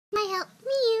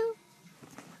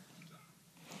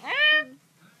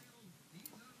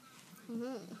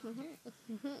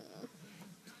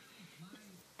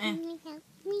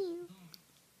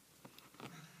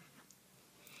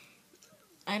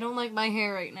I don't like my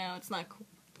hair right now. It's not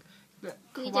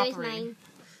Neither is mine.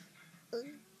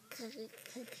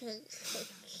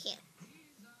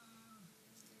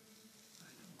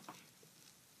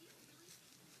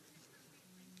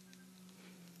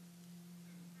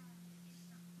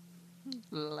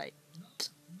 Light.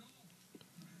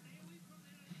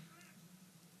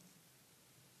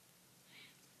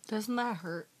 Doesn't that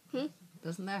hurt?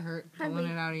 Doesn't that hurt? Pulling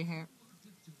it out of your hair.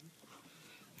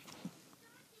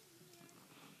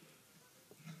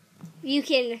 You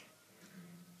can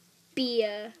be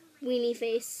a weenie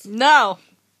face. No.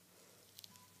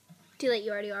 Too late,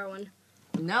 you already are one.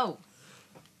 No.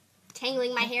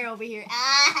 Tangling my hair over here.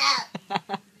 Ah!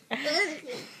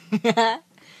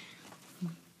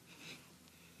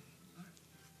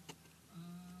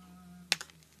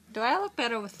 Do I look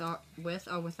better with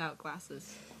or without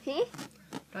glasses? Do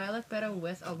I look better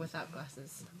with or without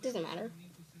glasses? Doesn't matter.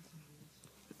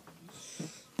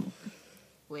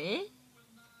 What?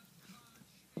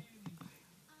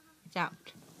 It's out.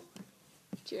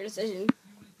 It's your decision.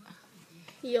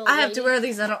 I have to wear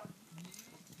these at all.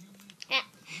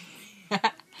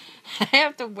 I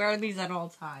have to wear these at all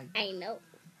times. I know.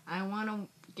 I want to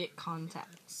get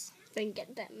contacts. Then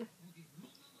get them.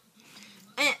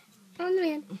 On the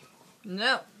man.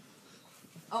 No.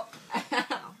 Oh.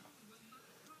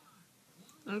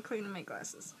 I'm cleaning my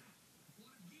glasses.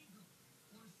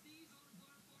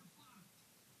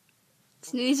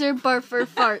 Sneeze or barf or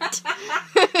fart.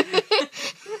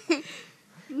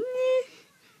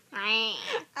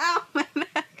 Ow, my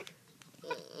neck.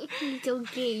 It's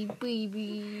okay,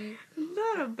 baby. I'm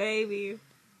not a baby.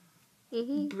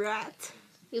 Brat.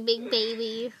 You big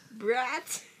baby.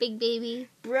 Brat. Big baby.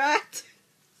 Brat.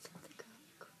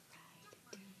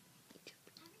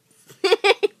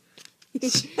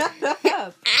 Shut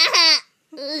up.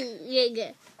 Yeah,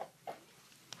 good.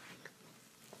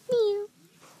 Meow.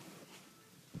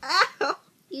 Ow.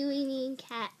 You eating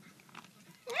cat.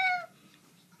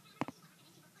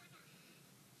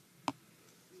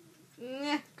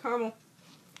 Caramel.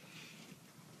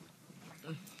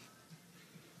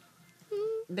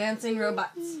 Dancing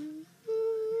robots.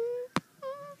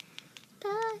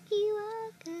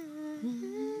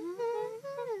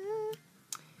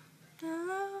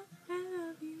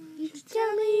 You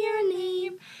tell me your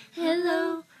name.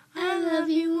 Hello, I love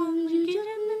you. Won't you get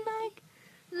in the mic?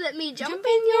 Let me jump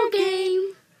in your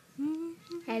game.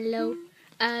 Hello,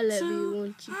 I love you.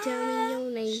 Won't you tell me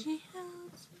your name?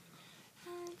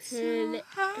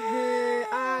 Her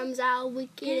arms are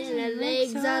wicked and her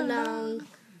legs are long.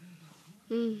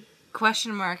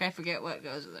 Question mark. I forget what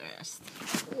goes with the rest.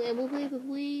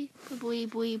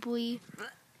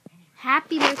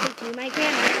 Happy birthday to my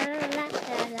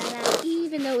grandma.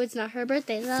 Even though it's not her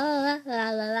birthday. La, la, la,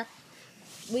 la, la.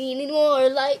 We need more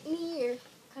light here.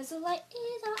 Because the light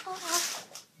is off.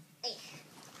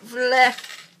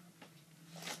 Blech.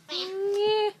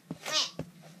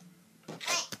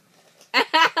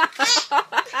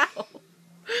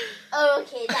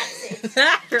 Okay, that's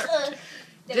it.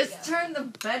 Just turn the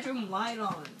bedroom light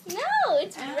on. No,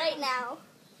 it's right now.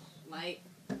 Light.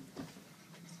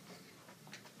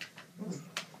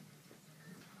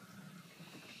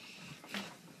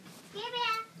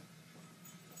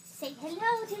 Say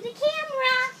hello to the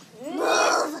camera.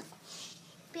 Move.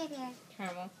 Bear.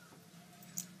 Caramel.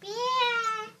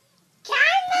 Bear.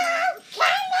 Caramel.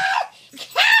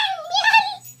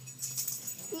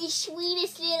 The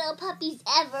sweetest little puppies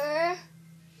ever.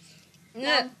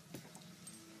 No.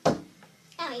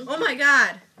 Ellie. Oh my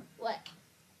God. What?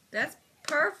 That's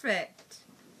perfect.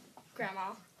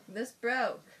 Grandma. This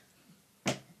broke.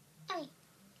 Ellie.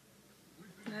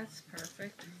 That's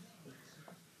perfect.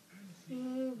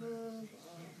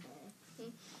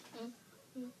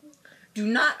 Do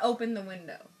not open the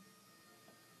window.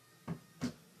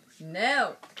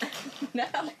 No. No.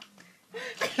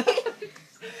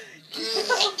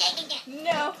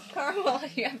 No, Carmel,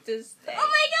 you have to stay. Oh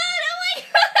my God!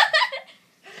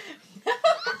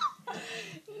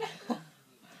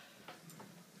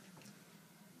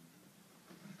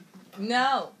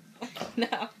 No.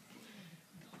 No.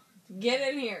 Get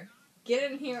in here.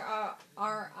 Get in here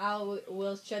or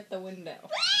we'll shut the window.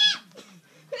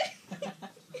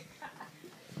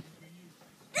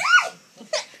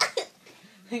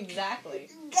 Exactly.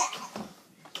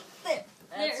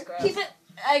 That's gross. Keep it.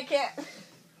 I can't.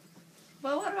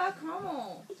 But what about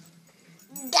Carmel?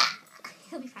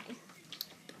 He'll be fine.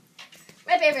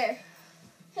 Right, Bear.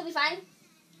 He'll be fine.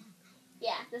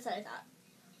 Yeah, that's what I thought.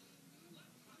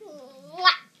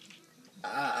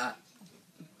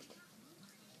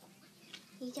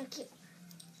 He's so cute.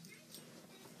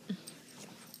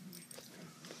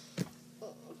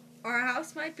 Our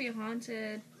house might be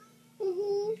haunted.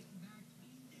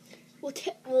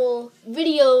 We'll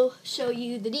video show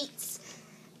you the deets.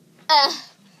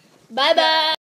 Bye bye.